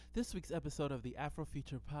This week's episode of the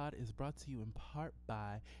Afrofuture Pod is brought to you in part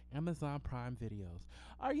by Amazon Prime Videos.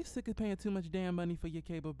 Are you sick of paying too much damn money for your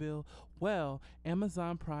cable bill? Well,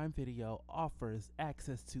 Amazon Prime Video offers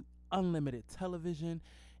access to unlimited television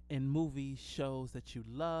and movie shows that you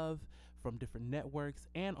love from different networks,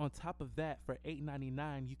 and on top of that, for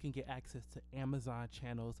 $8.99 you can get access to Amazon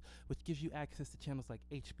channels, which gives you access to channels like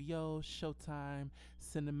HBO, Showtime,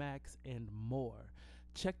 Cinemax, and more.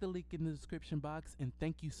 Check the link in the description box, and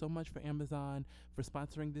thank you so much for Amazon for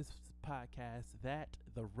sponsoring this podcast. That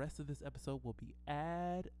the rest of this episode will be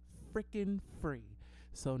ad freaking free.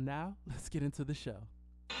 So now let's get into the show.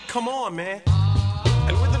 Come on, man.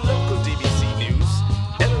 And with the local DBC news,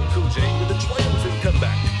 LL Cool J with a triumphant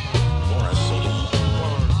comeback. For a saloon.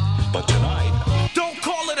 But tonight, Don't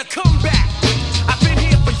call it a comeback. I've been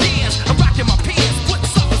here for years. I'm rocking my peers, putting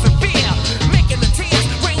suckers in fear, making the tears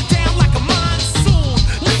rain down like a monsoon.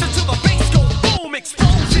 Listen to the bass go boom,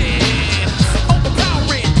 explosion,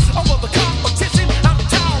 overpowering over the competition. I'm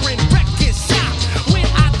towering, wrecking shop. When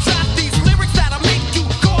I drop these lyrics that'll make you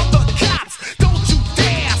call the cops. Don't you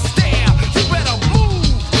dare stare. You better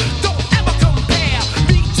move. Don't ever compare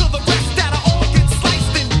me to the rest that'll all get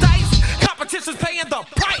sliced and diced. Competition's paying the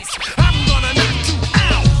price. I'm gonna knock you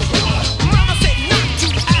out. Mama said knock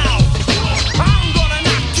you out. I'm gonna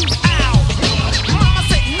knock you out. Mama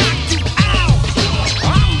said knock you out.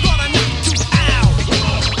 I'm gonna knock you out.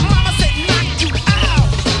 Mama said knock you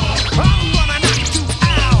out. I'm gonna knock you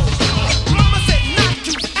out. Mama said knock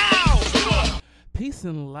you out. Peace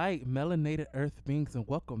and light, melanated earth beings, and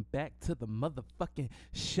welcome back to the motherfucking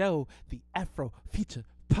show, the Afrofuture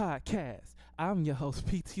Podcast. I'm your host,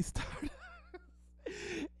 PT Starter.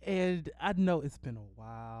 And I know it's been a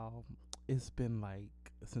while. It's been like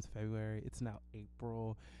since February. It's now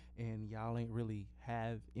April, and y'all ain't really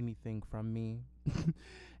have anything from me.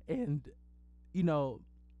 And,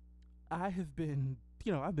 I have been,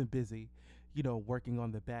 I've been busy, working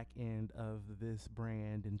on the back end of this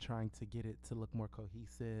brand and trying to get it to look more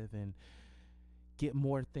cohesive and get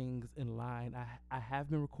more things in line. I have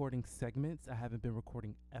been recording segments. I haven't been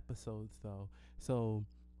recording episodes, though. So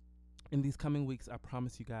in these coming weeks, I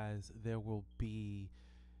promise you guys there will be,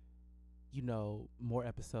 more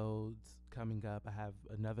episodes coming up. I have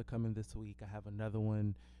another coming this week. I have another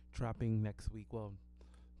one dropping next week. Well,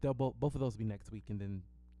 they'll both of those will be next week, and then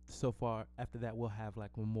so far after that we'll have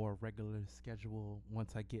like a more regular schedule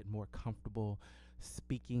once I get more comfortable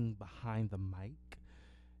speaking behind the mic.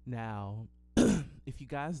 Now, if you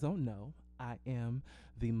guys don't know, I am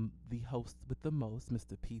the host with the most,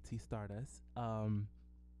 Mr. PT Stardust.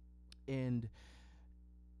 And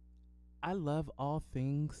I love all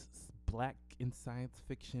things black in science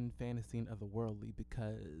fiction, fantasy, and otherworldly,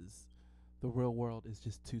 because the real world is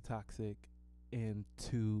just too toxic and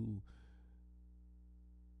too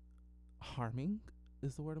harming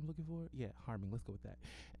is the word I'm looking for. Yeah, harming. Let's go with that.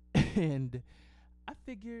 And I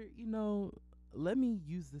figure, let me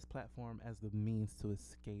use this platform as the means to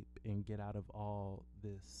escape and get out of all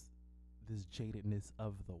this jadedness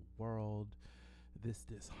of the world, this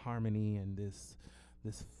disharmony, and this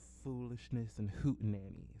foolishness and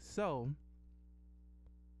hootenanny. So,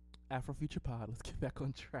 Afrofuture Pod, let's get back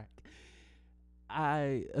on track.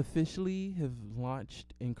 I officially have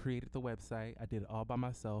launched and created the website. I did it all by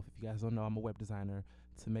myself. If you guys don't know, I'm a web designer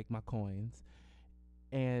to make my coins.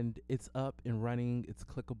 And it's up and running. It's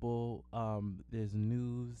clickable. There's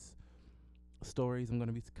news, stories. I'm going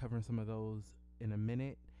to be covering some of those in a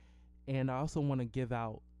minute. And I also want to give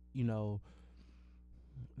out,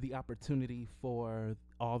 the opportunity for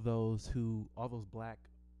all those black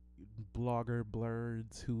blogger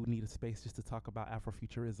blurs who need a space just to talk about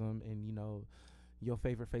Afrofuturism, and your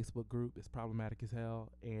favorite Facebook group is problematic as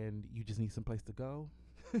hell and you just need some place to go.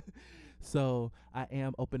 So I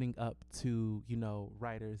am opening up to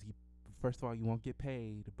writers. First of all, you won't get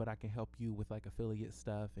paid, but I can help you with like affiliate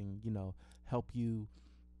stuff and help you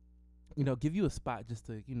give you a spot just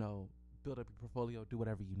to build up your portfolio, do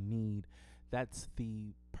whatever you need. That's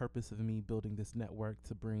the purpose of me building this network,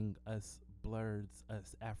 to bring us blurs,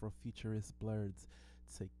 us Afrofuturist blurs,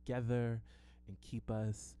 together and keep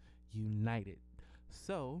us united.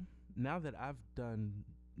 So now that I'm done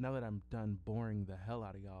boring the hell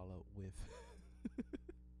out of y'all up with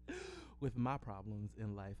with my problems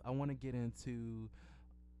in life, I want to get into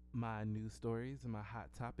my news stories and my hot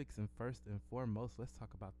topics. And first and foremost, let's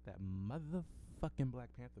talk about that motherfucking Black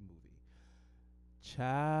Panther movie.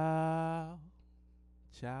 Ciao.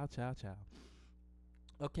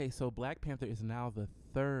 Okay, so Black Panther is now the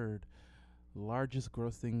third largest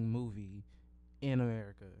grossing movie in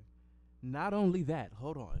America. Not only that,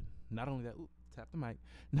 tap the mic.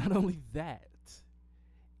 Not only that,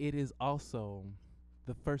 it is also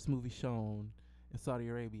the first movie shown in Saudi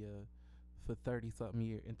Arabia for 30 something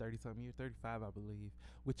years, 35 I believe,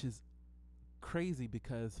 which is crazy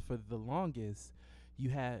because for the longest you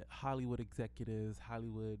had Hollywood executives,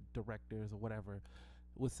 Hollywood directors or whatever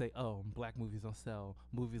would say, "Oh, black movies don't sell.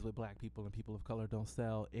 Movies with black people and people of color don't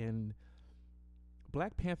sell." And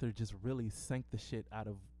Black Panther just really sank the shit out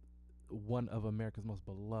of one of America's most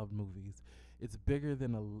beloved movies. It's bigger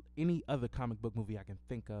than any other comic book movie I can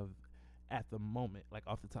think of at the moment. Like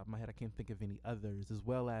off the top of my head, I can't think of any others. As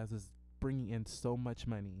well as is bringing in so much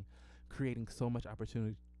money, creating so much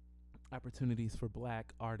opportunities for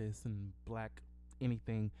black artists and black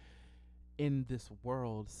anything in this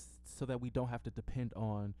world, so that we don't have to depend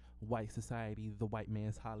on white society, the white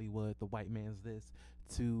man's Hollywood, the white man's this,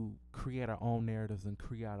 to create our own narratives and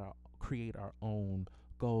create our own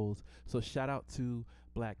goals. So shout out to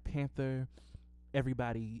Black Panther,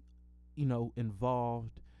 everybody,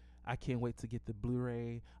 involved. I can't wait to get the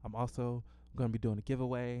Blu-ray. I'm also going to be doing a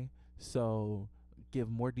giveaway, so give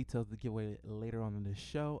more details of the giveaway later on in the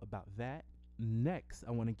show about that. Next,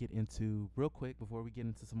 I want to get into real quick before we get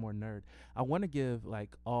into some more nerd. I want to give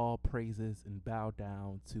like all praises and bow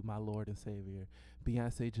down to my Lord and Savior,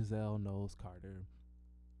 Beyonce Giselle Knowles Carter,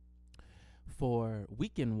 for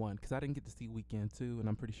weekend one, because I didn't get to see weekend two, and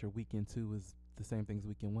I'm pretty sure weekend two was the same thing as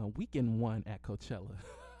weekend one. Weekend one at Coachella.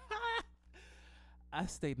 I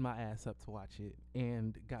stayed my ass up to watch it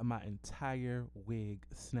and got my entire wig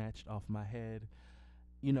snatched off my head.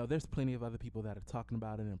 There's plenty of other people that are talking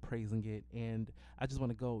about it and praising it, and I just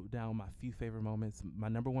want to go down my few favorite moments. My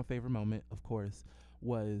number one favorite moment, of course,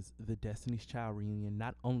 was the Destiny's Child reunion.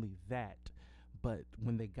 Not only that, but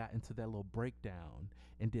when they got into that little breakdown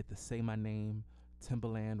and did the Say My Name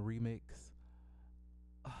Timbaland remix,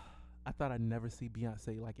 I thought I'd never see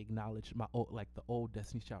Beyonce like acknowledge the old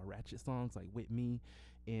Destiny's Child ratchet songs like With Me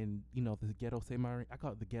and the Ghetto Say My, I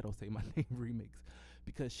call it the Ghetto Say My Name remix,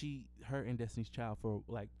 because her and Destiny's Child for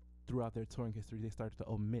like throughout their touring history, they started to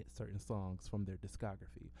omit certain songs from their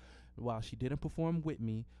discography. While she didn't perform With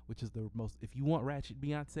Me, which is the most, if you want ratchet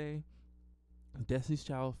Beyonce, Destiny's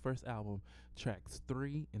Child's first album, tracks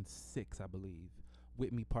 3 and 6, I believe.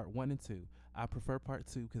 With Me Part 1 and 2. I prefer Part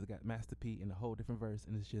 2 because it got Master P in a whole different verse,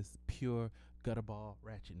 and it's just pure gutterball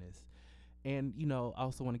ratchetness. And I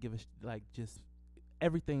also want to give just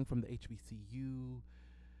everything from the HBCU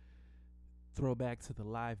throwback to the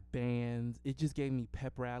live bands. It just gave me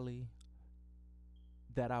pep rally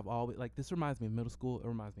that I've always this reminds me of middle school. It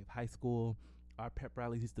reminds me of high school. Our pep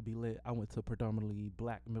rallies used to be lit. I went to a predominantly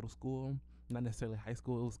black middle school, not necessarily high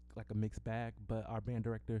school. It was like a mixed bag, but our band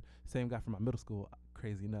director, same guy from my middle school,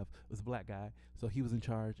 crazy enough, was a black guy. So he was in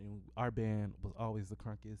charge, and our band was always the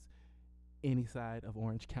crunkest any side of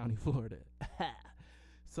Orange County, Florida.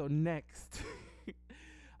 So next,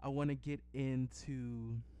 I want to get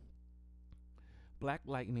into Black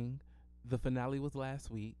Lightning. The finale was last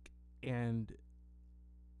week, and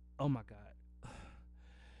oh my God,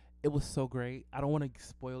 it was so great. I don't want to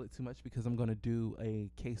spoil it too much because I'm going to do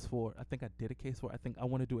a case for, I think I did a case for, I think I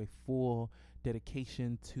want to do a full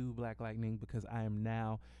dedication to Black Lightning because I am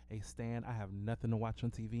now a stan. I have nothing to watch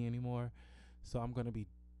on TV anymore. So I'm going to be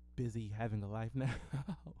busy having a life now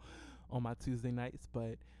on my Tuesday nights.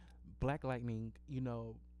 But Black Lightning,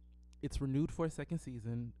 it's renewed for a second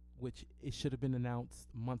season, which it should have been announced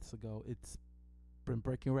months ago. It's been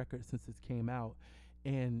breaking records since it came out.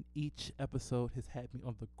 And each episode has had me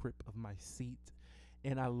on the grip of my seat.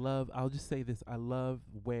 And I'll just say this, I love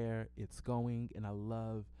where it's going, and I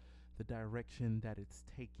love the direction that it's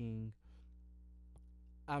taking.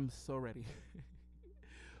 I'm so ready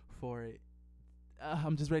for it.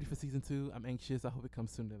 I'm just ready for season 2. I'm anxious. I hope it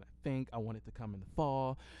comes sooner than I think. I want it to come in the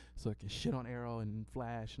fall so I can shit on Arrow and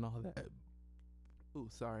Flash and all of that. Ooh,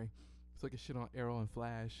 sorry. So I can shit on Arrow and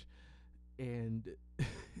Flash and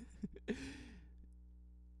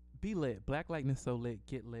be lit. Black Lightning so lit.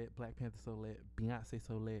 Get lit. Black Panther so lit. Beyonce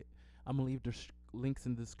so lit. I'm going to leave the links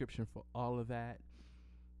in the description for all of that.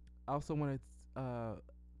 I also want to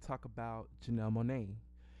talk about Janelle Monáe.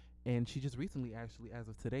 And she just recently, actually, as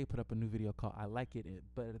of today, put up a new video called I Like It.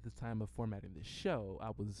 But at the time of formatting this show,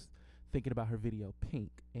 I was thinking about her video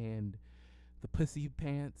Pink. And the pussy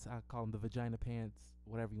pants, I call them the vagina pants,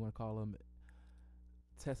 whatever you want to call them.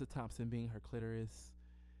 Tessa Thompson being her clitoris.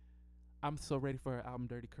 I'm so ready for her album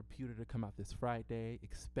Dirty Computer to come out this Friday.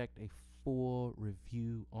 Expect a full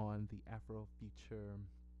review on the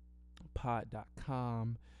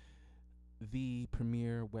AfroFuturePod.com, the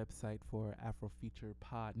premier website for Afrofuture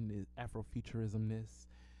pod and Afrofuturismness,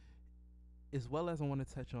 as well as I want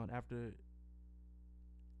to touch on after.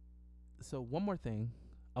 So one more thing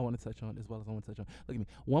I want to touch on, as well as I want to touch on. Look at me.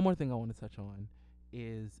 One more thing I want to touch on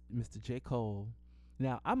is Mr. J. Cole.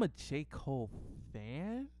 Now, I'm a J. Cole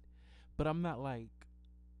fan, but I'm not like,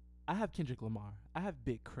 I have Kendrick Lamar. I have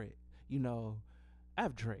Big Crit. You know, I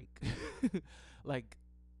have Drake. Like,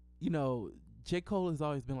 you know, J. Cole has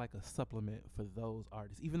always been like a supplement for those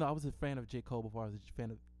artists. Even though I was a fan of J. Cole before I was a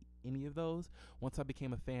fan of any of those, once I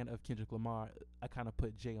became a fan of Kendrick Lamar, I kind of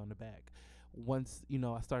put Jay on the back. Once, you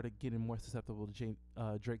know, I started getting more susceptible to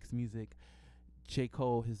Drake's music, J.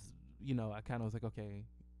 Cole, you know, I kind of was like, okay,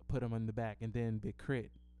 put him on the back. And then Big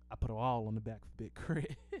Crit, I put them all on the back for Big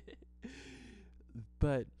Crit.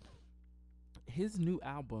 But his new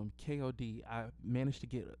album, KOD, I managed to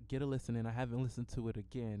get a listen in. I haven't listened to it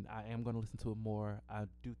again. I am going to listen to it more. I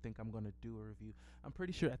do think I'm going to do a review. I'm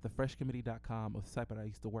pretty sure at thefreshcommittee.com, a site that I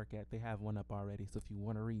used to work at, they have one up already. So if you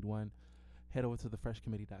want to read one, head over to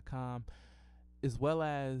thefreshcommittee.com. As well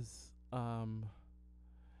as,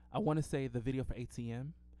 I want to say the video for ATM.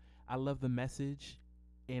 I love the message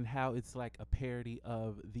and how it's like a parody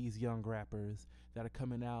of these young rappers that are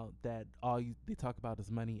coming out that they talk about is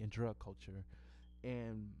money and drug culture.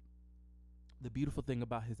 And the beautiful thing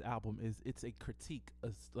about his album is it's a critique,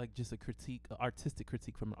 just a critique, an artistic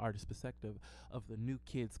critique from an artist's perspective of the new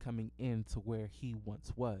kids coming into where he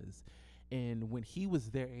once was. And when he was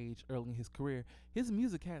their age early in his career, his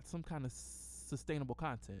music had some kind of sustainable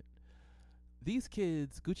content. These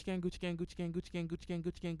kids, Gucci Gang, Gucci Gang, Gucci Gang, Gucci Gang, Gucci Gang,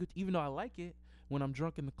 Gucci Gang, Gucci, even though I like it, when I'm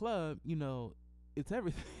drunk in the club, you know, it's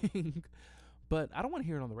everything. But I don't want to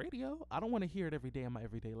hear it on the radio. I don't want to hear it every day in my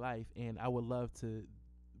everyday life. And I would love to,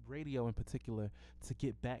 radio in particular, to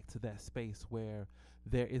get back to that space where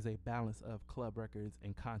there is a balance of club records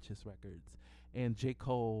and conscious records. And J.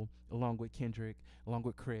 Cole, along with Kendrick, along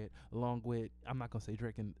with Crit, along with, I'm not going to say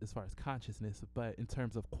Drake as far as consciousness, but in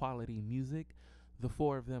terms of quality music, the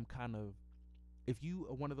four of them kind of, if you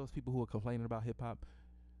are one of those people who are complaining about hip-hop,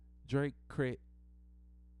 Drake, Crit,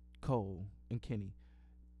 Cole, and Kenny,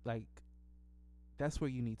 like, that's where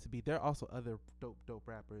you need to be. There are also other dope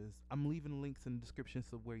rappers. I'm leaving links in the description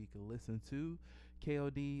so where you can listen to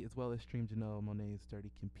KOD as well as stream Janelle Monáe's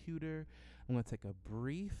Dirty Computer. I'm going to take a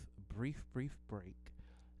brief break,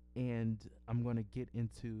 and I'm going to get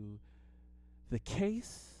into the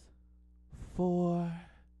case for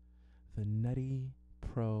the Nutty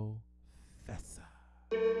Professor.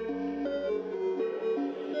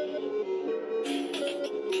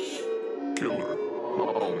 Killer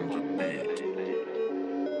on the beat.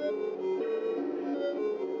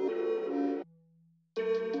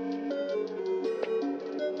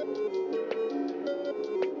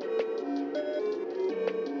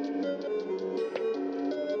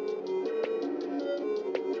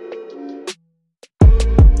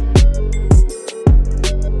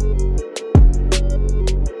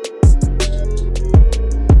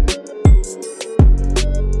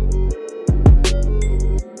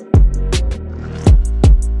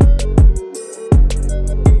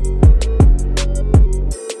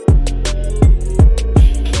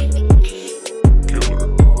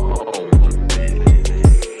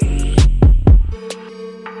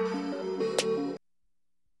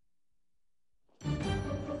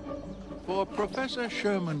 Professor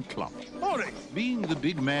Sherman Klump, being the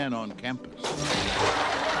big man on campus,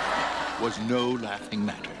 was no laughing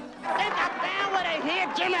matter. Get down with it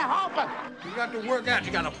here, Jimmy Hopper. You got to work out.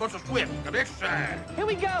 You got to push a swift. Got to exercise. Here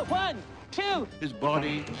we go. 1, 2. His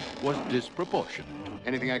body was disproportionate.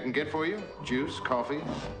 Anything I can get for you? Juice, coffee,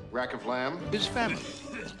 rack of lamb? His family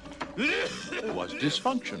was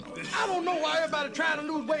dysfunctional. I don't know why everybody trying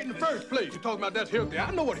to lose weight in the first place. You're talking about that's healthy.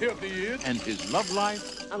 I know what healthy is. And his love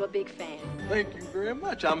life I'm a big fan. Thank you very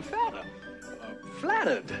much. I'm fatter.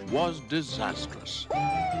 Flattered. was disastrous.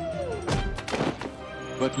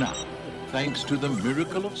 But now, thanks to the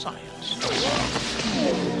miracle of science,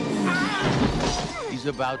 he's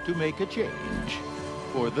about to make a change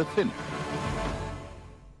for the thinner.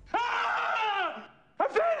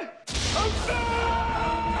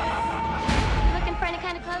 Looking for any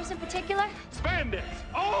kind of clothes in particular? Spandex.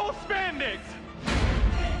 All spandex.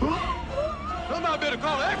 Somebody better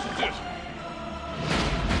call an exorcist.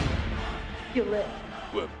 Your lip.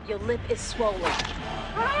 What? Your lip is swollen. Now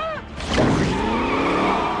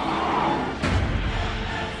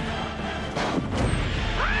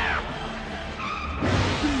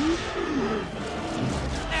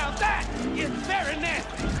that is very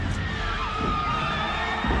nasty.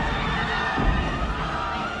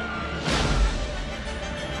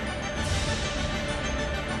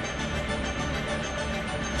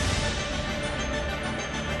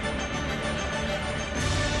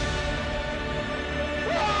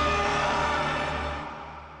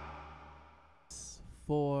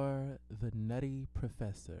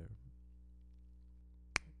 Professor.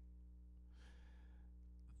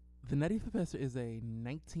 The Nutty Professor is a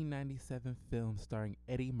 1997 film starring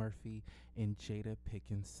Eddie Murphy and Jada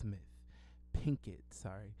Pinkett,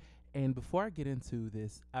 sorry. And before I get into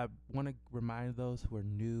this, I want to remind those who are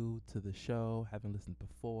new to the show, haven't listened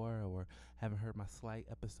before, or haven't heard my slight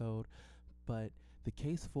episode, but the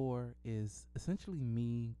Case 4 is essentially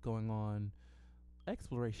me going on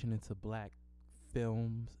exploration into black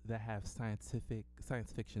films that have science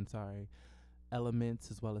fiction,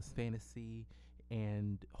 elements, as well as fantasy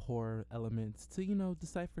and horror elements, to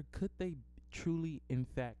decipher, could they truly in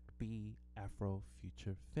fact be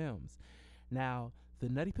Afrofuture films. Now, The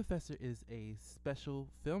Nutty Professor is a special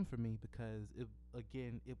film for me because it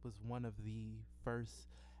was one of the first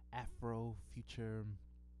Afrofuture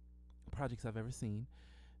projects I've ever seen.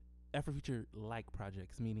 Afrofuture like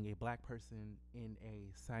projects, meaning a black person in a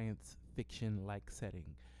science fiction like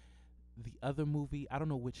setting. The other movie, I don't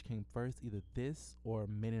know which came first, either this or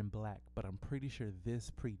Men in Black, but I'm pretty sure this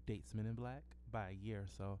predates Men in Black by a year or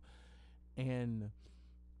so. And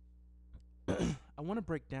I want to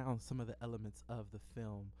break down some of the elements of the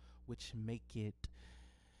film which make it,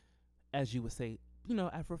 as you would say,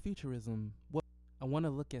 Afrofuturism. Well, I want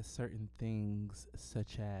to look at certain things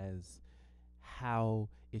such as how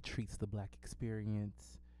it treats the black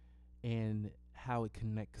experience and how it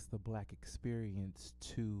connects the black experience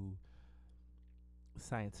to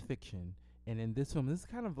science fiction. And in this film, this is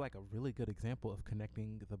kind of like a really good example of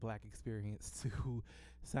connecting the black experience to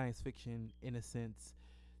science fiction in a sense.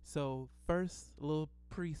 So first, a little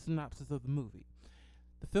pre-synopsis of the movie.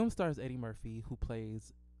 The film stars Eddie Murphy, who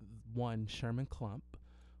plays one Sherman Klump,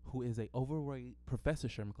 who is Professor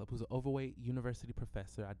Sherman Klump, who's an overweight university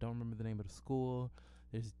professor. I don't remember the name of the school.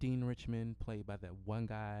 There's Dean Richmond, played by that one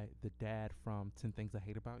guy, the dad from 10 Things I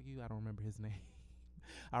Hate About You. I don't remember his name.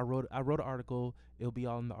 I wrote an article. It'll be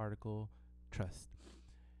all in the article. Trust.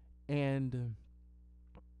 And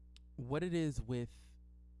what it is with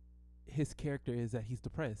his character is that he's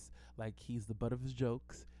depressed. Like, he's the butt of his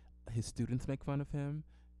jokes. His students make fun of him.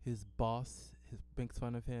 His boss makes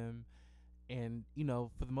fun of him. And,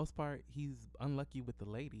 for the most part, he's unlucky with the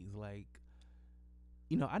ladies. Like,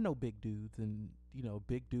 I know big dudes, and,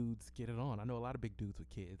 big dudes get it on. I know a lot of big dudes with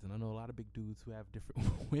kids, and I know a lot of big dudes who have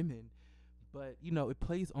different women. But, it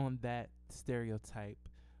plays on that stereotype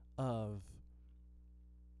of,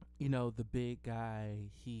 the big guy,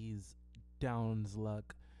 he's down on his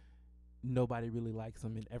luck. Nobody really likes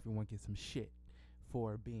him, and everyone gives him shit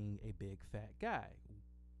for being a big fat guy.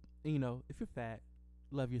 And, if you're fat,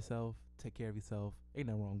 love yourself, take care of yourself. Ain't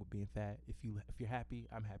nothing wrong with being fat. If you're happy,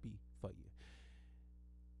 I'm happy for you.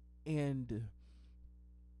 And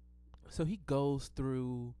so he goes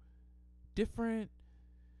through different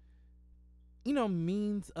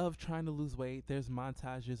means of trying to lose weight. There's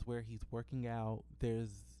montages where he's working out.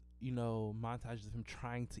 There's montages of him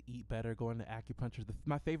trying to eat better, going to acupuncture.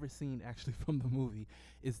 My favorite scene actually from the movie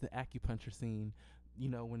is the acupuncture scene,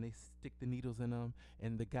 when they stick the needles in him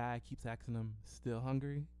and the guy keeps asking him, still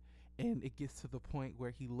hungry? And it gets to the point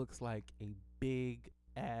where he looks like a big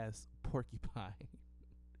ass porcupine.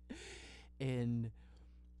 And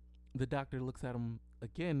the doctor looks at him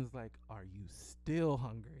again and is like, are you still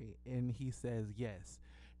hungry? And he says yes.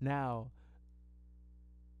 Now,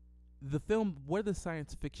 the film, where the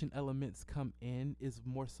science fiction elements come in, is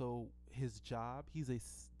more so his job. He's a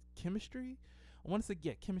chemistry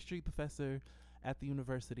professor at the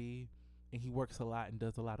university, and he works a lot and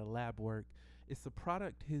does a lot of lab work. It's a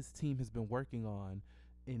product his team has been working on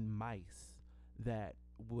in mice that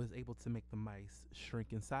was able to make the mice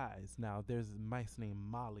shrink in size. Now, there's a mice named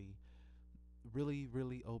Molly, really,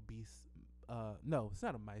 really obese. No, it's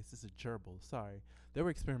not a mice. It's a gerbil. Sorry. They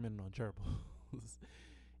were experimenting on gerbils.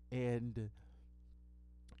 And,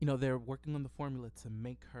 they're working on the formula to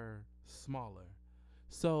make her smaller.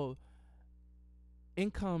 So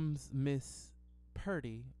in comes Miss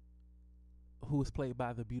Purdy, who was played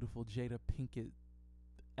by the beautiful Jada Pinkett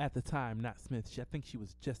at the time, not Smith. I think she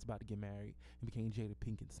was just about to get married and became Jada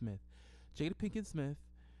Pinkett Smith. Jada Pinkett Smith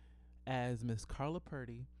as Miss Carla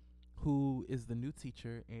Purdy, who is the new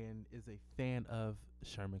teacher and is a fan of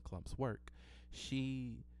Sherman Klump's work.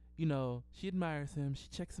 She admires him. She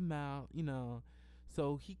checks him out,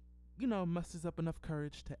 So he, musters up enough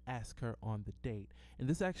courage to ask her on the date. And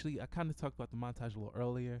this actually, I kind of talked about the montage a little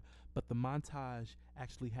earlier, but the montage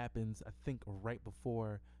actually happens, I think, right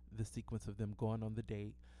before the sequence of them going on the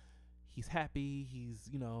date. He's happy. He's,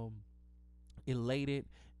 elated.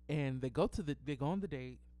 And they go on the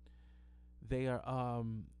date. They are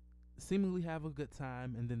seemingly have a good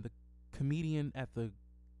time. And then the comedian at the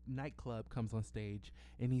nightclub comes on stage,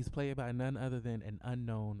 and he's played by none other than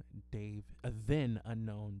a then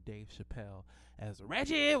unknown Dave Chappelle as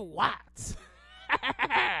Reggie Watts.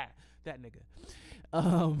 That nigga.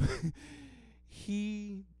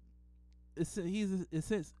 He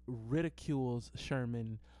since ridicules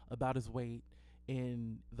Sherman about his weight,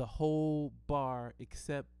 and the whole bar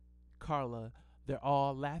except Carla, they're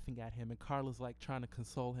all laughing at him, and Carla's like trying to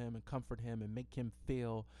console him and comfort him and make him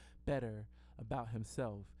feel better about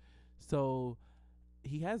himself. So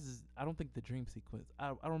he has, I don't think the dream sequence, I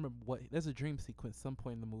don't remember what, there's a dream sequence some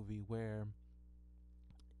point in the movie where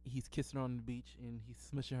he's kissing her on the beach and he's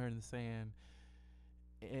smushing her in the sand,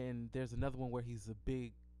 and there's another one where he's a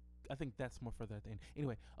big, I think that's more further at the end.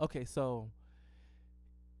 Anyway, okay, so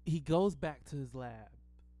he goes back to his lab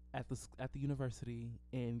at the university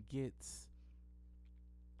and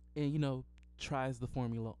tries the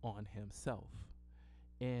formula on himself,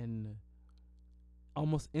 and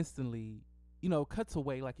almost instantly, cuts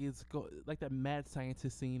away, like like that mad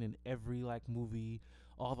scientist scene in every like movie,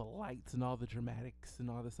 all the lights and all the dramatics and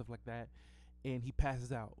all this stuff like that, and he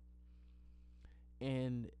passes out,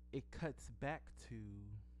 and it cuts back to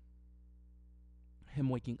him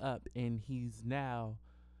waking up, and he's now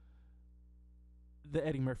the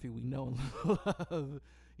Eddie Murphy we know and love.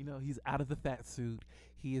 He's out of the fat suit.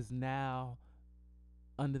 He is now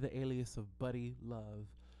under the alias of Buddy Love.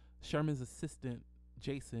 Sherman's assistant,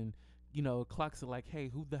 Jason, clocks it like, hey,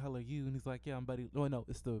 who the hell are you? And he's like, yeah, I'm Buddy. No,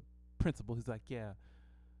 it's the principal. He's like, yeah.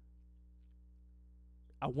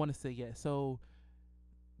 I want to say yeah. So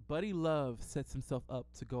Buddy Love sets himself up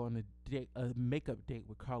to go on a makeup date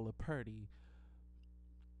with Carla Purdy.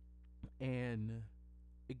 And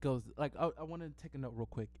it goes like, I want to take a note real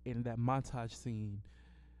quick in that montage scene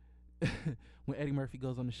when Eddie Murphy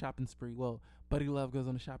goes on the shopping spree. Well, Buddy Love goes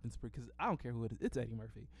on the shopping spree, because I don't care who it is. It's Eddie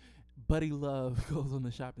Murphy. Buddy Love goes on the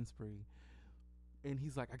shopping spree, and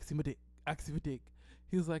he's like, I can see my dick. I can see my dick.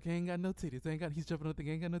 He was like, I ain't got no titties. He's jumping on the thing.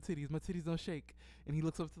 I ain't got no titties. My titties don't shake. And he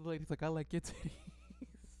looks up to the lady. He's like, I like your titties.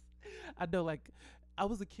 I know, like, I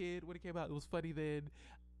was a kid when it came out. It was funny then.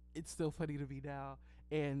 It's still funny to me now.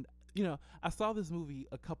 And I saw this movie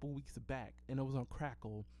a couple weeks back, and it was on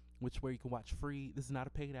Crackle, where you can watch free. This is not a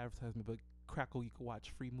paid advertisement, but Crackle, you can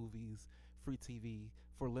watch free movies, free TV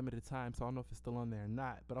for a limited time. So I don't know if it's still on there or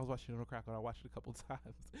not, but I was watching it on Crackle. I watched it a couple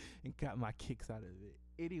times and got my kicks out of it.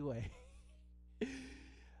 Anyway,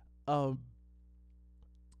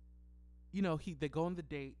 they go on the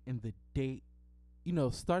date, and the date,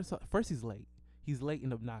 starts first. He's late. He's late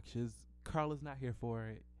and obnoxious. Carla's not here for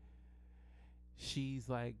it. She's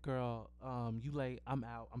like, girl, you late. I'm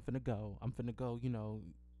out. I'm finna go,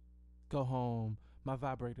 go home. My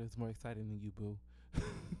vibrator is more exciting than you, boo.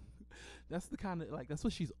 That's the kind of, like, that's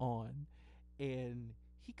what she's on. And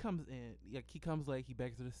he comes in, like, he comes late. He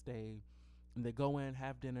begs her to stay. And they go in,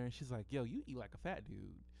 have dinner. And she's like, yo, you eat like a fat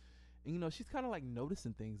dude. And, she's kind of like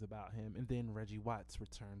noticing things about him. And then Reggie Watts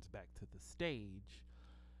returns back to the stage.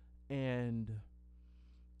 And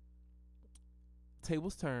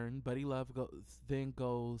tables turn. Buddy Love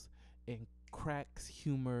goes and cracks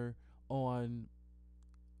humor on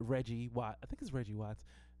Reggie Watts. I think it's Reggie Watts.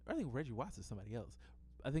 I think Reggie Watts is somebody else.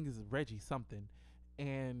 I think it's Reggie something.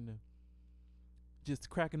 And just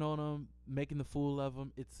cracking on him, making the fool of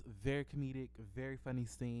him. It's very comedic, very funny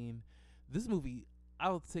scene. This movie,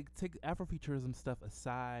 I would take Afrofuturism stuff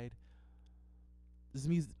aside. This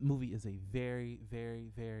movie is a very,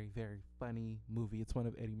 very, very, very funny movie. It's one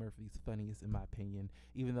of Eddie Murphy's funniest, in my opinion.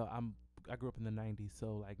 Even though I grew up in the 90s,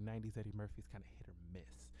 so like 90s Eddie Murphy's kind of hit or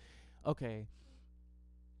miss. Okay.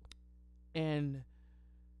 And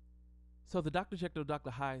so the Dr. Jekyll, Dr.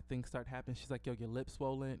 Hyde things start happening. She's like, yo, your lip's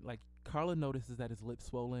swollen. Like, Carla notices that his lip's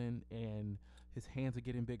swollen and his hands are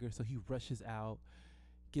getting bigger, so he rushes out,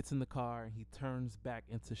 gets in the car, and he turns back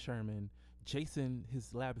into Sherman. Jason,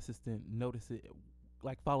 his lab assistant, notices it,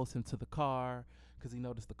 like, follows him to the car because he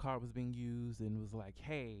noticed the car was being used, and was like,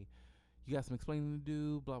 hey, you got some explaining to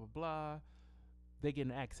do, blah, blah, blah. They get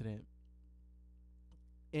in an accident.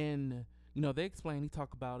 And, they explain, he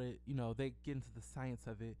talk about it, they get into the science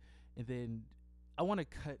of it. And then I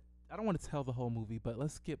don't want to tell the whole movie, but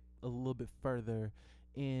let's skip a little bit further.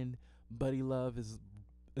 And Buddy Love is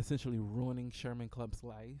essentially ruining Sherman Club's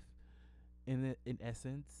life in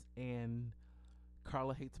essence. And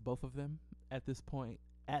Carla hates both of them at this point.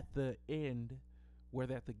 At the end, where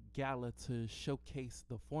they're at the gala to showcase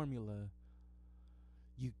the formula,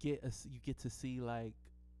 you get to see like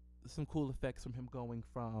some cool effects from him going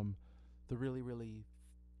from the really, really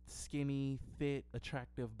skinny, fit,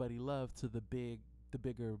 attractive Buddy Love to the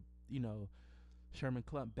bigger, Sherman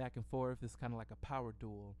Clump, back and forth. It's kind of like a power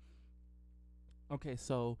duel. Okay,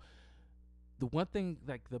 so the one thing,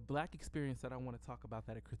 like the black experience that I want to talk about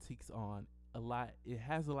that it critiques on a lot, it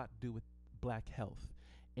has a lot to do with black health.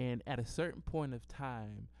 And at a certain point of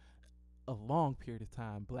time, a long period of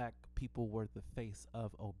time, black people were the face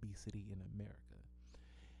of obesity in America.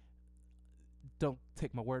 Don't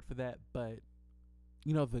take my word for that, but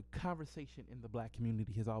you know, the conversation in the black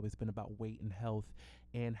community has always been about weight and health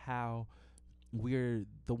and how we're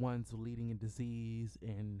the ones leading in disease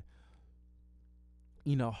and,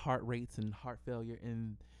 you know, heart rates and heart failure,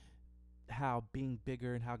 and how being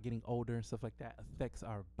bigger and how getting older and stuff like that affects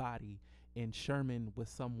our body. And Sherman was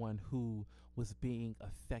someone who was being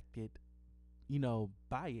affected, you know,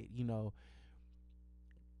 by it, you know,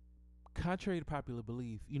 contrary to popular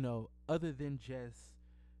belief, you know, other than just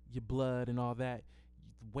your blood and all that,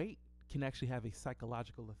 weight can actually have a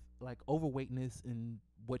psychological, like overweightness and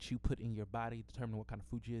what you put in your body, determining what kind of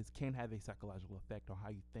food you is, can have a psychological effect on how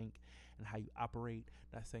you think and how you operate.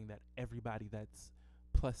 Not saying that everybody that's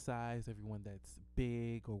plus size, everyone that's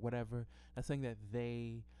big or whatever, not saying that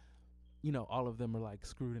they, you know, all of them are like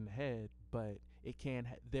screwed in the head, but it can,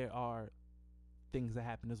 there are things that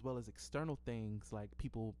happen as well as external things like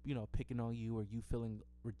people, you know, picking on you or you feeling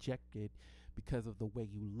rejected because of the way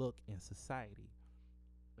you look in society.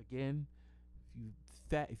 Again,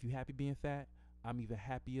 if you happy being fat, I'm even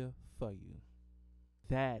happier for you.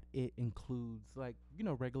 That it includes, like, you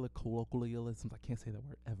know, regular colloquialisms. I can't say that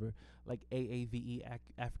word ever. Like AAVE,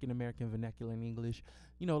 African American Vernacular in English.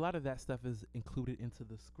 You know, a lot of that stuff is included into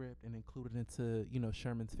the script and included into, you know,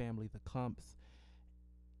 Sherman's family, the Clumps.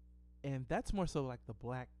 And that's more so like the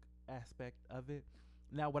black aspect of it.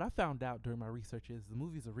 Now, what I found out during my research is the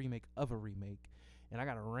movie is a remake of a remake. And I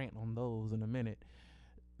got to rant on those in a minute.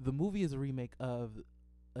 The movie is a remake of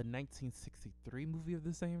a 1963 movie of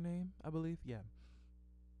the same name, I believe. Yeah.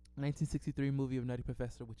 1963 movie of Nutty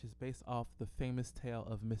Professor, which is based off the famous tale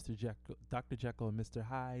of Dr. Jekyll and Mr.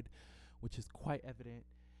 Hyde, which is quite evident.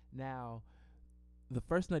 Now, the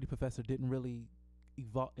first Nutty Professor didn't really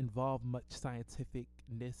involve much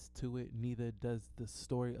scientificness to it. Neither does the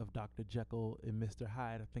story of Dr. Jekyll and Mr.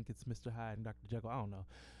 Hyde. I think it's Mr. Hyde and Dr. Jekyll. I don't know.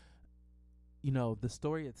 You know, the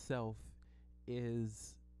story itself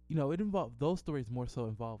is, you know, those stories more so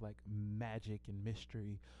involve like magic and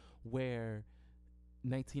mystery, where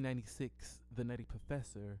 1996, The Nutty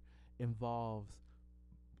Professor involves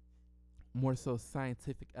more so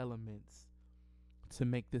scientific elements to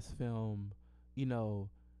make this film, you know,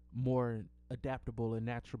 more adaptable and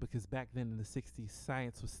natural, because back then in the 60s,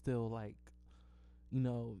 science was still like, you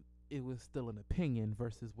know, it was still an opinion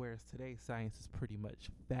versus whereas today science is pretty much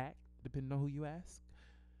fact, depending on who you ask.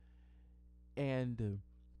 And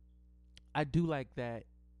I do like that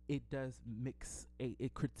it does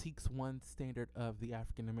it critiques one standard of the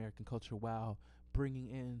African American culture while bringing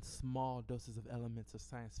in small doses of elements of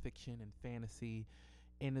science fiction and fantasy.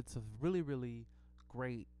 And it's a really, really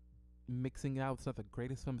great mixing out. It's not the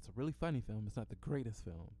greatest film. It's a really funny film. It's not the greatest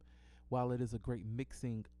film, while it is a great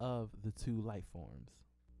mixing of the two life forms.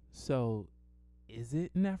 So, is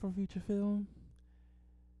it an Afrofuture film?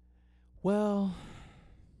 Well,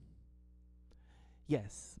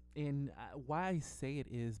 yes. And why I say it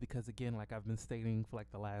is because, again, like I've been stating for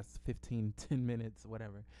like the last 10 minutes,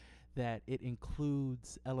 whatever, that it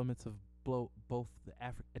includes elements of both the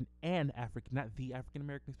African and African, not the African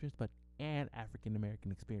American experience, but an African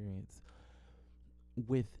American experience,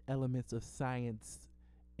 with elements of science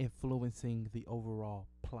influencing the overall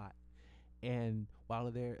plot. And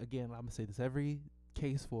while there, again, I'm gonna say this every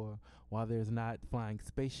case for, while there's not flying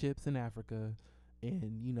spaceships in Africa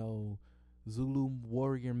and, you know, Zulu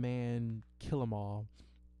warrior man kill 'em all,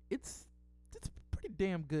 it's pretty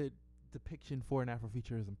damn good depiction for an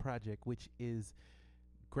Afrofuturism project, which is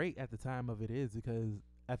great at the time of what it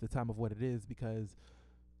is, because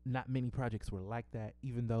not many projects were like that,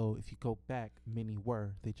 even though if you go back, many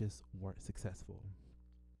were. They just weren't successful.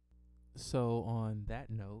 So on that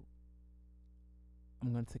note,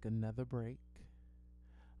 I'm going to take another break.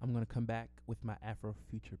 I'm going to come back with my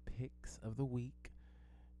Afrofuture picks of the week,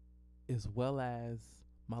 as well as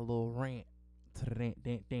my little rant.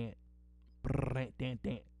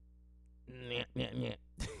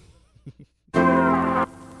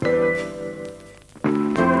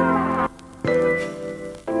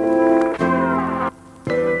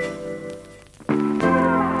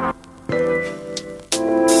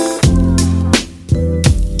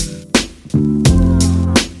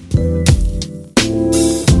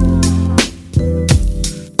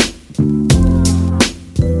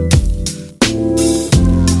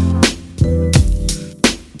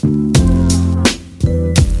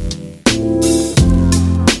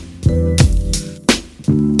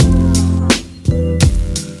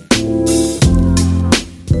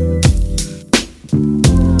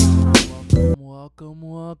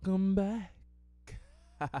 Welcome back.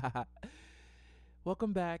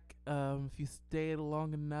 Welcome back. If you stayed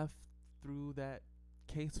long enough through that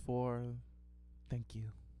case 4, thank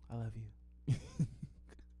you. I love you.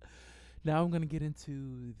 Now I'm going to get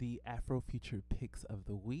into the Afrofuture picks of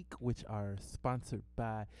the week, which are sponsored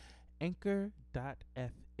by Anchor.fm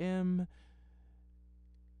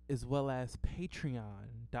as well as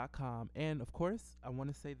Patreon.com. And of course, I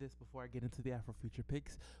want to say this before I get into the Afrofuture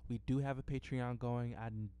picks. We do have a Patreon going. I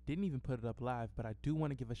didn't even put it up live, but I do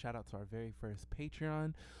want to give a shout out to our very first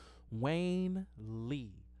Patreon, Wayne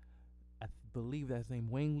Lee. I believe that's his name,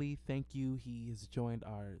 Wayne Lee. Thank you. He has joined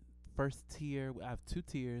our first tier. I have 2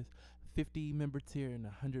 tiers, 50 member tier and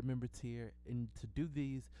 100 member tier. And to do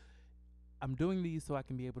these, I'm doing these so I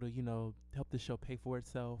can be able to, help the show pay for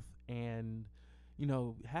itself and,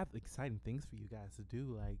 have exciting things for you guys to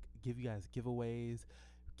do, like give you guys giveaways,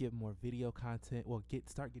 get more video content,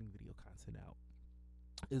 start getting video content out,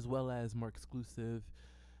 as well as more exclusive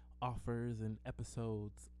offers and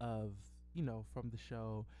episodes of, from the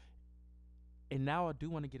show. And now I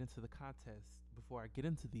do want to get into the contest before I get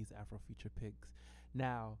into these Afrofuture picks.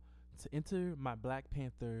 Now, to enter my Black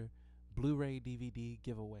Panther Blu-ray DVD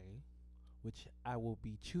giveaway, which I will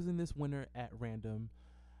be choosing this winner at random,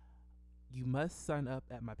 you must sign up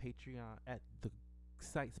at my Patreon, at the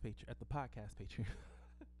site's Patreon, at the podcast Patreon.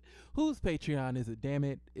 Whose Patreon is it? Damn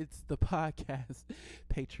it. It's the podcast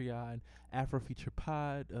Patreon, Afrofuture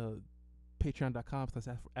Pod,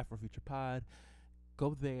 patreon.com/Afrofuture Pod.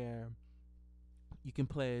 Go there. You can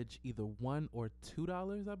pledge either $1 or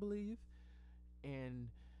 $2, I believe, and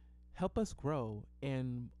help us grow.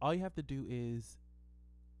 And all you have to do is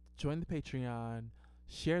join the Patreon,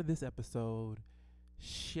 share this episode,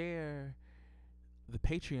 share the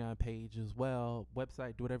Patreon page as well,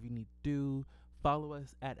 website, do whatever you need to do. Follow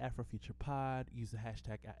us at Afrofuture Pod. Use the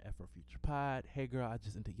hashtag at Afrofuture Pod. Hey girl, I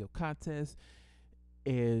just entered your contest,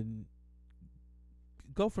 and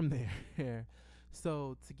go from there.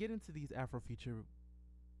 So to get into these Afrofuture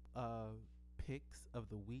picks of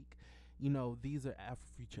the week, these are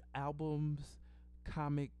Afrofuture albums,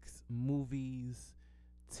 comics, movies,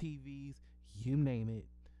 TVs, you name it.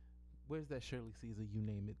 Where's that Shirley Caesar you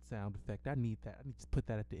name it sound effect? I need that. I need to put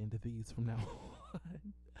that at the end of these from now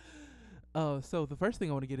on. So the first thing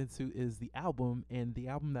I want to get into is the album, and the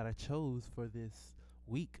album that I chose for this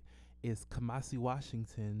week is Kamasi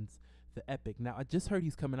Washington's The Epic. Now, I just heard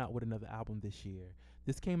he's coming out with another album this year.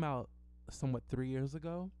 This came out somewhat 3 years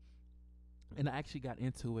ago, and I actually got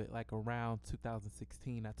into it like around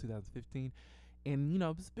 2016, not 2015, and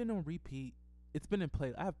it's been on repeat. It's been in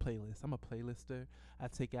play. I have playlists. I'm a playlister. I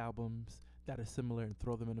take albums that are similar and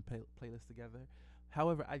throw them in a playlist together.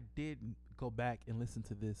 However, I did go back and listen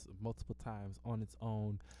to this multiple times on its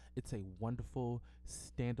own. It's a wonderful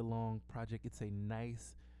standalone project. It's a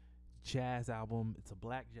nice jazz album. It's a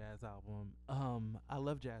black jazz album. I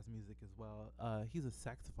love jazz music as well. He's a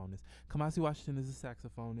saxophonist. Kamasi Washington is a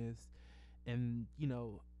saxophonist. And,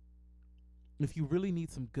 if you really need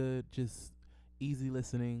some good, just easy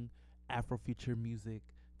listening Afrofuture music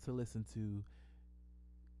to listen to,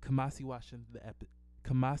 Kamasi Washington's The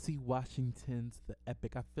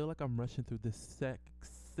Epic. I feel like I'm rushing through this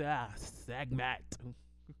segment,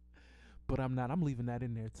 but I'm not. I'm leaving that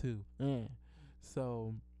in there too.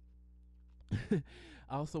 So I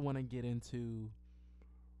also want to get into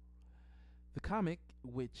the comic,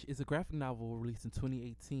 which is a graphic novel released in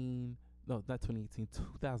 2018. No, not 2018,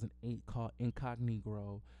 2008, called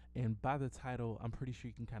Incognito. And by the title, I'm pretty sure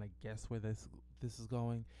you can kind of guess where this is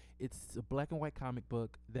going. It's a black and white comic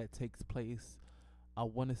book that takes place, I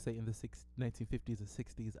want to say, in the 1950s or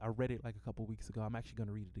 60s. I read it like a couple weeks ago. I'm actually going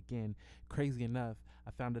to read it again. Crazy enough,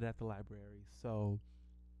 I found it at the library. So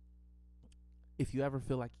if you ever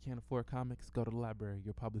feel like you can't afford comics, go to the library.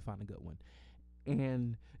 You'll probably find a good one.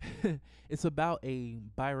 And it's about a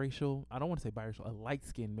biracial, I don't want to say biracial, a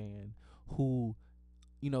light-skinned man who,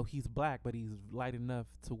 he's black, but he's light enough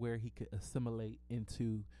to where he could assimilate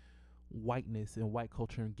into whiteness and white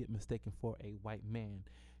culture and get mistaken for a white man,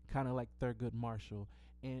 kind of like Thurgood Marshall.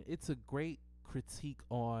 And it's a great critique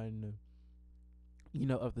on,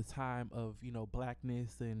 of the time of,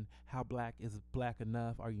 blackness and how black is black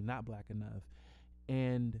enough. Are you not black enough?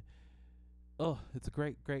 And, it's a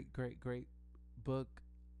great book.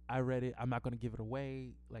 I read it. I'm not going to give it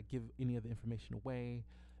away, give any of the information away.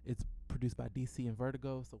 It's produced by DC and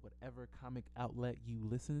Vertigo, so whatever comic outlet you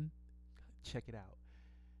listen, check it out.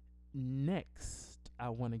 Next, I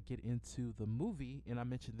want to get into the movie, and I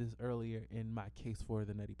mentioned this earlier in my case for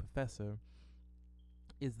the Nutty Professor,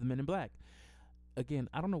 is The Men in Black. Again,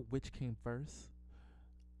 I don't know which came first.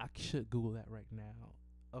 I should Google that right now.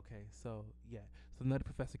 Okay, so yeah. So Nutty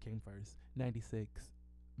Professor came first, 96.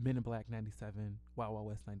 Men in Black, 97. Wild Wild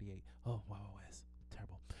West, 98. Oh, Wild Wild West.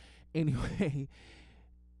 Terrible. Anyway,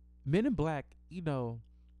 Men in Black, you know,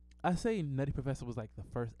 I say Nutty Professor was like the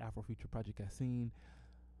first Afrofuture project I seen.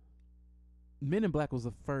 Men in Black was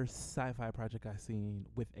the first sci-fi project I seen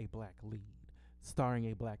with a black lead, starring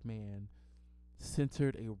a black man,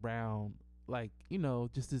 centered around, like, you know,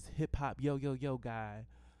 just this hip-hop yo guy,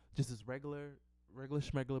 just this regular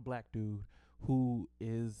schmegular black dude who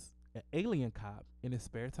is an alien cop in his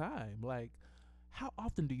spare time. Like, how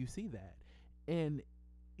often do you see that? And,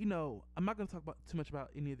 you know, I'm not going to talk about too much about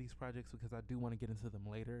any of these projects because I do want to get into them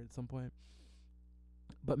later at some point.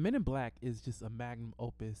 But Men in Black is just a magnum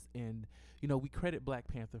opus. And, you know, we credit Black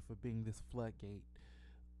Panther for being this floodgate,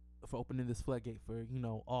 for opening this floodgate for, you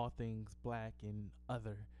know, all things black and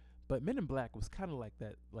other. But Men in Black was kind of like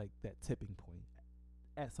that tipping point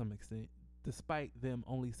at some extent, despite them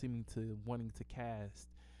only seeming to wanting to cast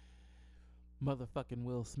motherfucking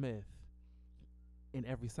Will Smith in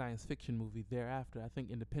every science fiction movie thereafter. I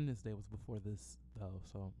think Independence Day was before this, though,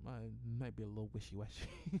 so I might be a little wishy-washy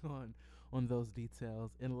on those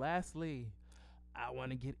details. And lastly, I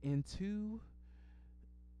want to get into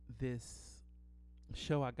this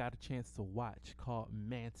show I got a chance to watch called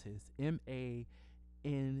Mantis, Mantis.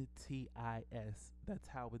 That's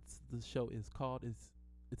how the show is called.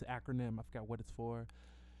 It's an acronym. I forgot what it's for.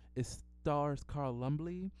 It stars Carl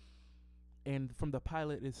Lumbly, and from the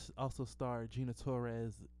pilot, it also starred Gina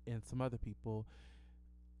Torres and some other people.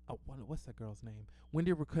 Oh, what's that girl's name?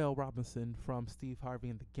 Wendy Raquel Robinson from Steve Harvey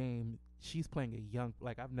in The Game. She's playing a young,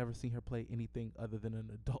 like, I've never seen her play anything other than an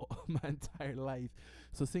adult my entire life.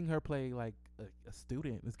 So seeing her play like a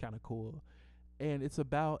student is kind of cool. And it's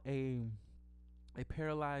about a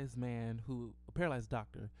paralyzed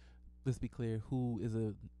doctor, let's be clear, who is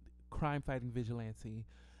a crime-fighting vigilante.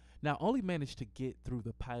 Now, only managed to get through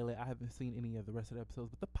the pilot. I haven't seen any of the rest of the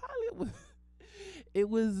episodes, but the pilot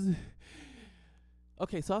was,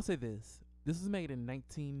 okay, so I'll say this. This was made in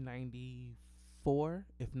 1994,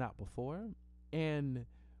 if not before. And,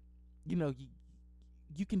 you know,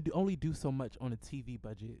 you can only do so much on a TV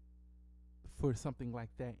budget for something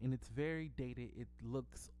like that. And it's very dated. It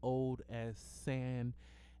looks old as sand.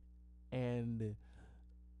 And,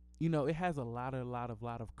 you know, it has a lot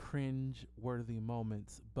of cringe-worthy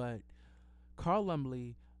moments. But Carl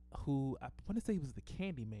Lumbly, who I want to say he was the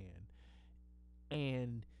Candyman,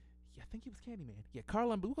 and I think he was Candyman. Yeah, Carl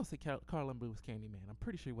Lumbly. We're going to say Carl Lumbly was Candyman. I'm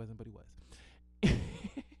pretty sure he wasn't, but he was.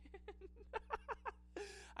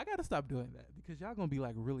 I got to stop doing that because y'all going to be,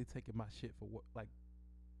 like, really taking my shit for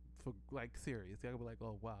serious. Y'all going to be like,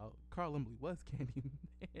 oh, wow, Carl Lumbly was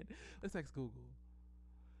Candyman. Let's ask Google.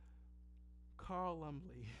 Carl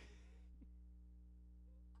Lumbly.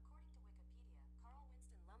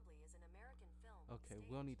 Okay,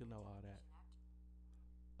 we'll need to know all that.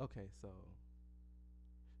 Okay, so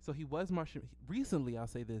he was Martian. Recently, I'll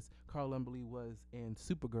say this, Carl Lumbly was in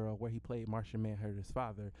Supergirl, where he played Martian Manhunter's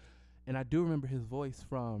father. And I do remember his voice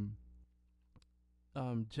from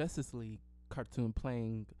Justice League cartoon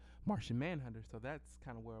playing Martian Manhunter, so that's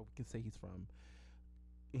kind of where we can say he's from.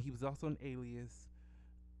 And he was also an Alias.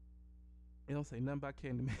 It don't say nothing about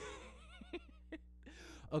Candyman.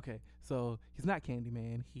 Okay, so he's not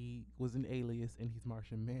Candyman. He was an Alias, and he's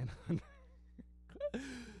Martian Manhunter.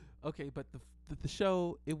 Okay, but the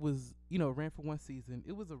show, it was, you know, ran for one season.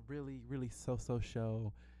 It was a really, really so-so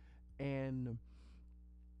show. And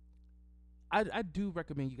I do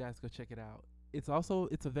recommend you guys go check it out. It's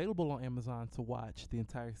available on Amazon to watch the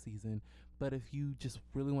entire season. But if you just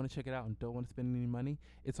really want to check it out and don't want to spend any money,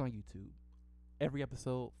 it's on YouTube. Every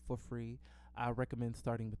episode for free. I recommend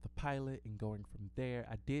starting with the pilot and going from there.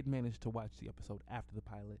 I did manage to watch the episode after the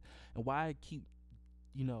pilot. And why I keep,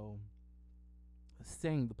 you know,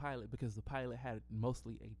 saying the pilot, because the pilot had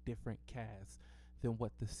mostly a different cast than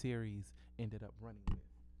what the series ended up running with.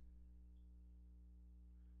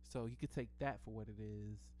 So you could take that for what it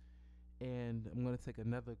is. And I'm going to take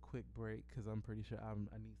another quick break because I'm pretty sure I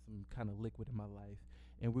need some kind of liquid in my life.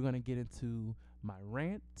 And we're going to get into my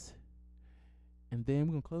rant. And then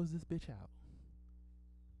we're going to close this bitch out.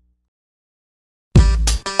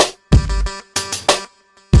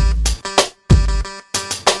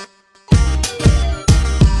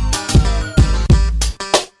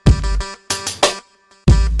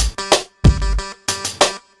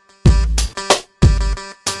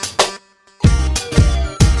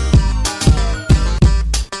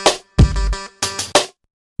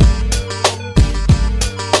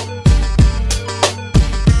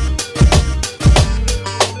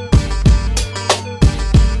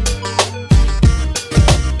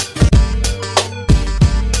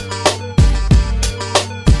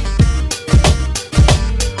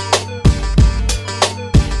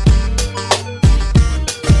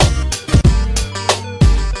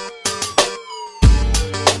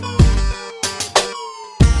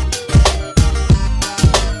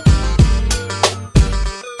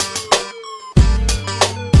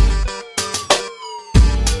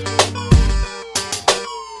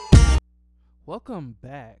 welcome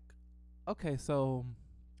back. Okay, so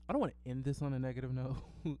I don't want to end this on a negative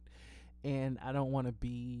note, and I don't want to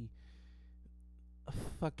be a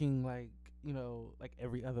fucking like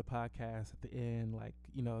every other podcast at the end, like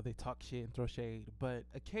they talk shit and throw shade. But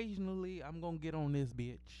occasionally, I'm gonna get on this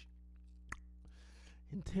bitch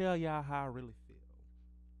and tell y'all how I really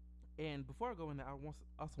feel. And before I go in there, I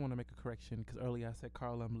also want to make a correction because earlier I said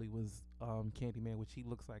Carl Emily was Candyman, which he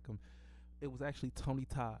looks like him. It was actually Tony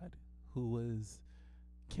Todd who was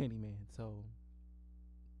Candyman. So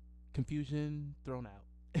confusion thrown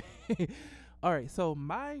out. All right, so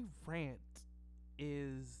my rant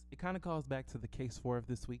it kind of calls back to the case 4 of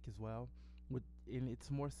this week as well, and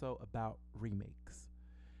it's more so about remakes.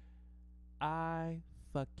 I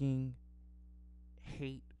fucking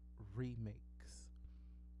hate remakes.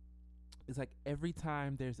 It's like every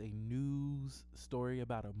time there's a news story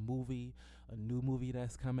about a new movie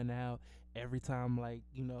that's coming out, every time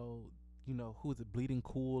who is it, Bleeding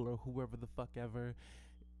Cool or whoever the fuck ever,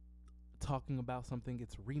 talking about something,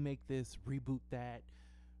 it's remake this, reboot that,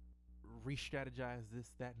 re-strategize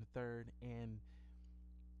this, that, and the third, and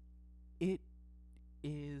it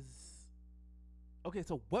is okay.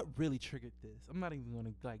 So what really triggered this? I'm not even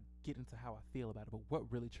gonna get into how I feel about it, but what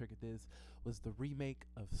really triggered this was the remake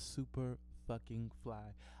of Super fucking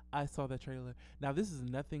Fly. I saw that trailer. Now, this is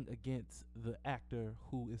nothing against the actor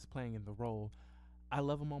who is playing in the role. I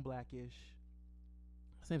love him on Blackish.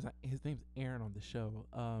 His name's Aaron on the show.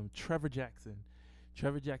 Trevor Jackson,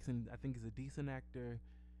 I think is a decent actor.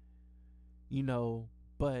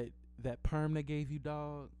 But that perm they gave you,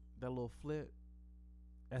 dog, that little flip,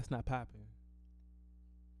 that's not popping.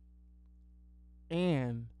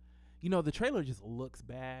 And the trailer just looks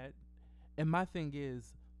bad. And my thing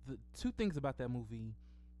is, the two things about that movie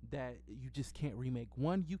that you just can't remake.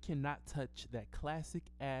 One, you cannot touch that classic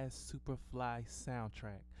ass Superfly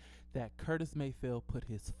soundtrack that Curtis Mayfield put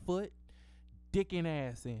his foot, dick, and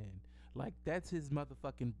ass in. Like, that's his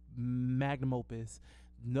motherfucking magnum opus.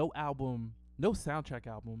 No album, no soundtrack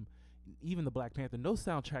album, even the Black Panther, no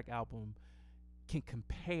soundtrack album can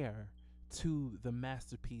compare to the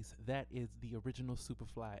masterpiece that is the original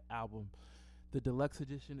Superfly album. The deluxe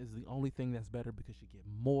edition is the only thing that's better because you get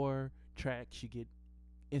more tracks, you get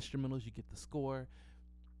instrumentals, you get the score.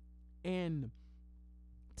 And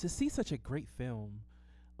to see such a great film,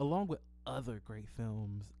 along with other great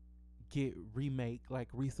films, get remake, like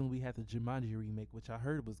recently we had the Jumanji remake, which I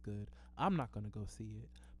heard was good. I'm not going to go see it,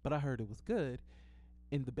 but I heard it was good.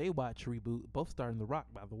 In the Baywatch reboot, both starring The Rock,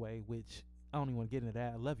 by the way, which I don't even want to get into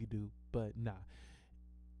that. I love you, dude, but nah.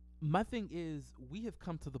 My thing is, we have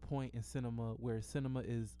come to the point in cinema where cinema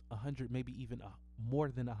is 100, maybe even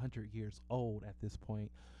more than 100 years old at this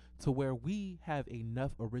point, to where we have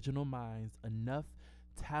enough original minds, enough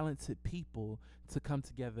talented people to come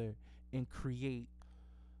together and create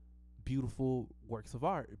beautiful works of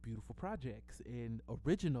art, beautiful projects, and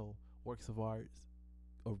original works of art,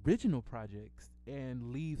 original projects,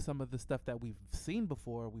 and leave some of the stuff that we've seen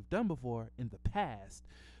before, we've done before in the past,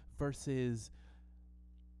 versus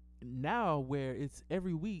now where it's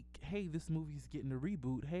every week, hey, this movie's getting a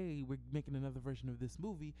reboot, hey, we're making another version of this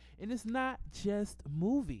movie. And it's not just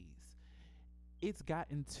movies. It's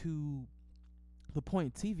gotten to the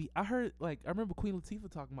point TV. I remember Queen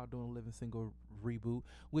Latifah talking about doing a Living Single reboot,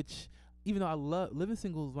 which, even though I love Living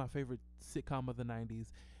Single, is my favorite sitcom of the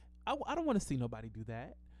 90s, I don't want to see nobody do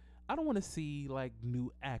that. I don't want to see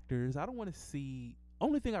new actors. I don't want to see,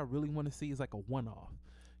 only thing I really want to see is a one-off,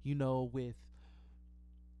 with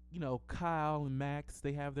Kyle and Max,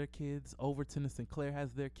 they have their kids. Overton and Sinclair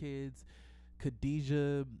has their kids.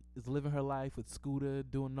 Khadijah is living her life with Scooter,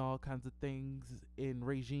 doing all kinds of things. And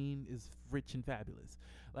Regine is rich and fabulous.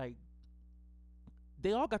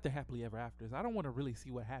 They all got their happily ever afters. I don't want to really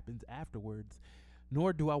see what happens afterwards.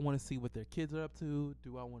 Nor do I want to see what their kids are up to.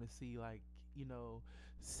 Do I want to see,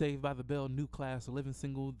 Saved by the Bell, New Class, or Living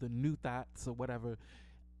Single, The New Thoughts, or whatever.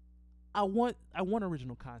 I want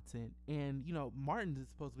original content, and Martin's is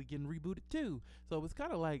supposed to be getting rebooted too. So it's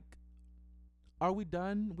kind of are we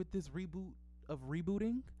done with this reboot of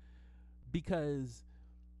rebooting? Because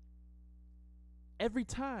every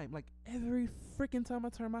freaking time I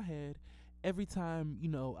turn my head, every time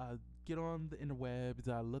I get on the interwebs,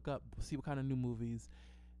 I look up, see what kind of new movies,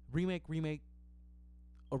 remake,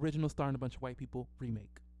 original starring a bunch of white people,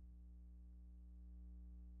 remake.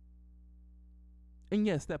 And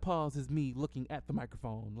yes, that pause is me looking at the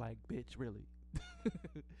microphone bitch, really.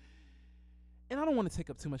 And I don't want to take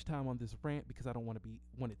up too much time on this rant because I don't want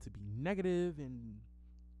it to be negative and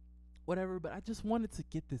whatever, but I just wanted to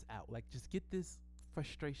get this out. Just get this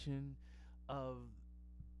frustration of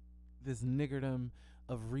this niggerdom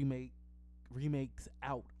of remake remakes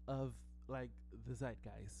out of like the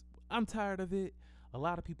zeitgeist. I'm tired of it. A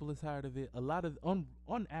lot of people are tired of it. A lot of on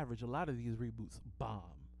average, a lot of these reboots bomb.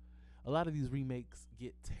 A lot of these remakes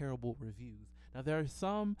get terrible reviews. Now there are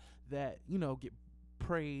some that, you know, get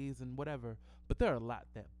praise and whatever, but there are a lot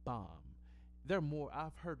that bomb.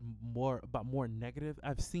 I've heard more negative.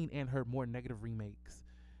 I've seen and heard more negative remakes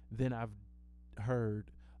than I've heard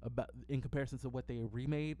about in comparison to what they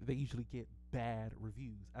remade. They usually get bad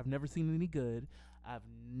reviews. I've never seen any good. I've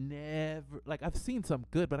seen some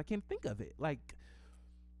good, but I can't think of it. Like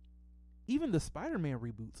even the Spider-Man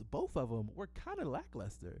reboots, both of them were kind of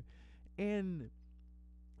lackluster. And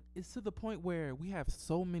it's to the point where we have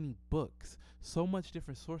so many books, so much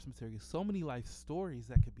different source material, so many life stories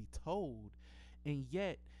that could be told, and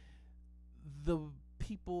yet the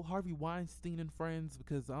people, Harvey Weinstein and friends,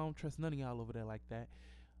 because I don't trust none of y'all over there like that,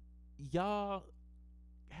 y'all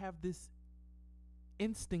have this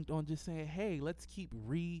instinct on just saying, hey, let's keep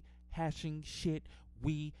rehashing shit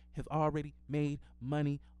we have already made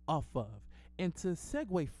money off of. And to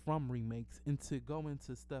segue from remakes and to go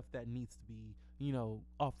into stuff that needs to be, you know,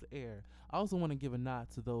 off the air, I also want to give a nod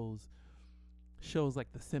to those shows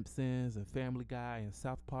like The Simpsons and Family Guy and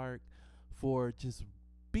South Park for just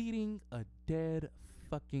beating a dead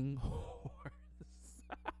fucking horse.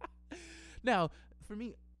 Now, for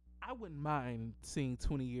me, I wouldn't mind seeing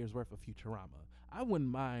 20 years worth of Futurama. I wouldn't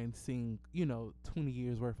mind seeing, 20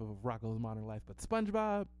 years worth of Rocko's Modern Life. But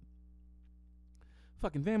SpongeBob,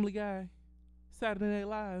 fucking Family Guy, Saturday Night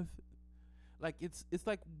Live, like it's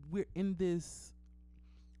like we're in this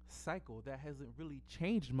cycle that hasn't really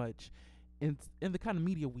changed much in the kind of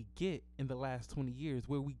media we get in the last 20 years,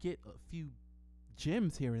 where we get a few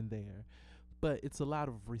gems here and there, but it's a lot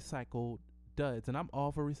of recycled duds. And I'm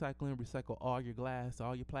all for recycling. Recycle all your glass,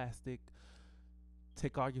 all your plastic,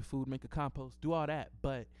 take all your food, make a compost, do all that.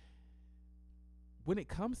 But when it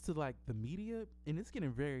comes to like the media, and it's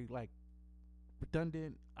getting very like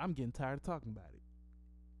redundant, I'm getting tired of talking about it.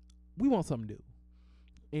 We want something new.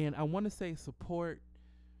 And I want to say support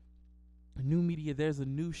new media. There's a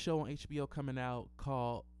new show on HBO coming out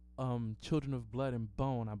called Children of Blood and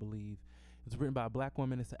Bone, I believe. It's written by a black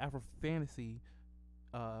woman. It's an Afro fantasy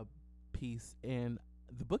piece, and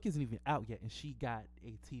the book isn't even out yet, and she got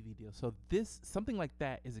a TV deal. So something like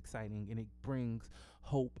that is exciting, and it brings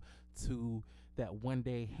hope to that one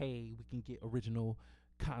day, hey, we can get original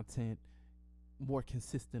content more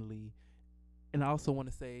consistently. And I also want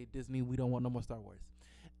to say, Disney, we don't want no more Star Wars.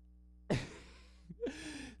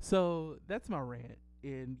 So that's my rant.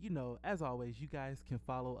 And, as always, you guys can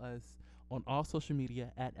follow us on all social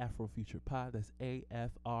media at AfroFuturePod. That's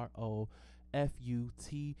AFROFUTUREPOD.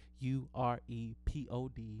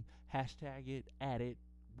 Hashtag it, add it.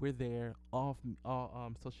 We're there, all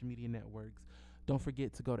social media networks. Don't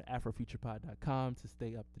forget to go to AfroFuturePod.com to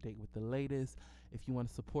stay up to date with the latest. If you want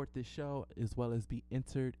to support this show, as well as be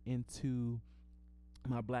entered into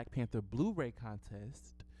my Black Panther Blu-ray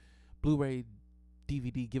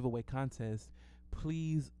DVD giveaway contest,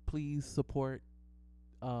 please support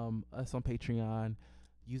us on Patreon.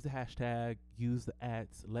 Use the hashtag, use the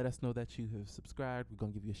ads, let us know that you have subscribed. We're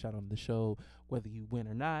going to give you a shout out on the show, whether you win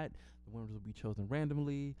or not. The winners will be chosen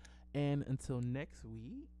randomly. And until next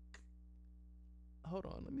week, hold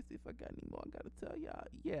on, let me see if I got any more I got to tell y'all.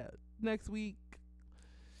 Yeah, next week,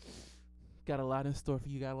 got a lot in store for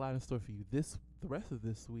you. The rest of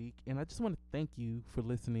this week. And I just want to thank you for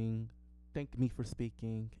listening. Thank me for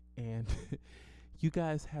speaking. And you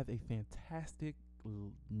guys have a fantastic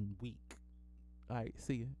week. All right,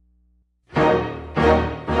 see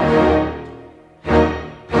ya.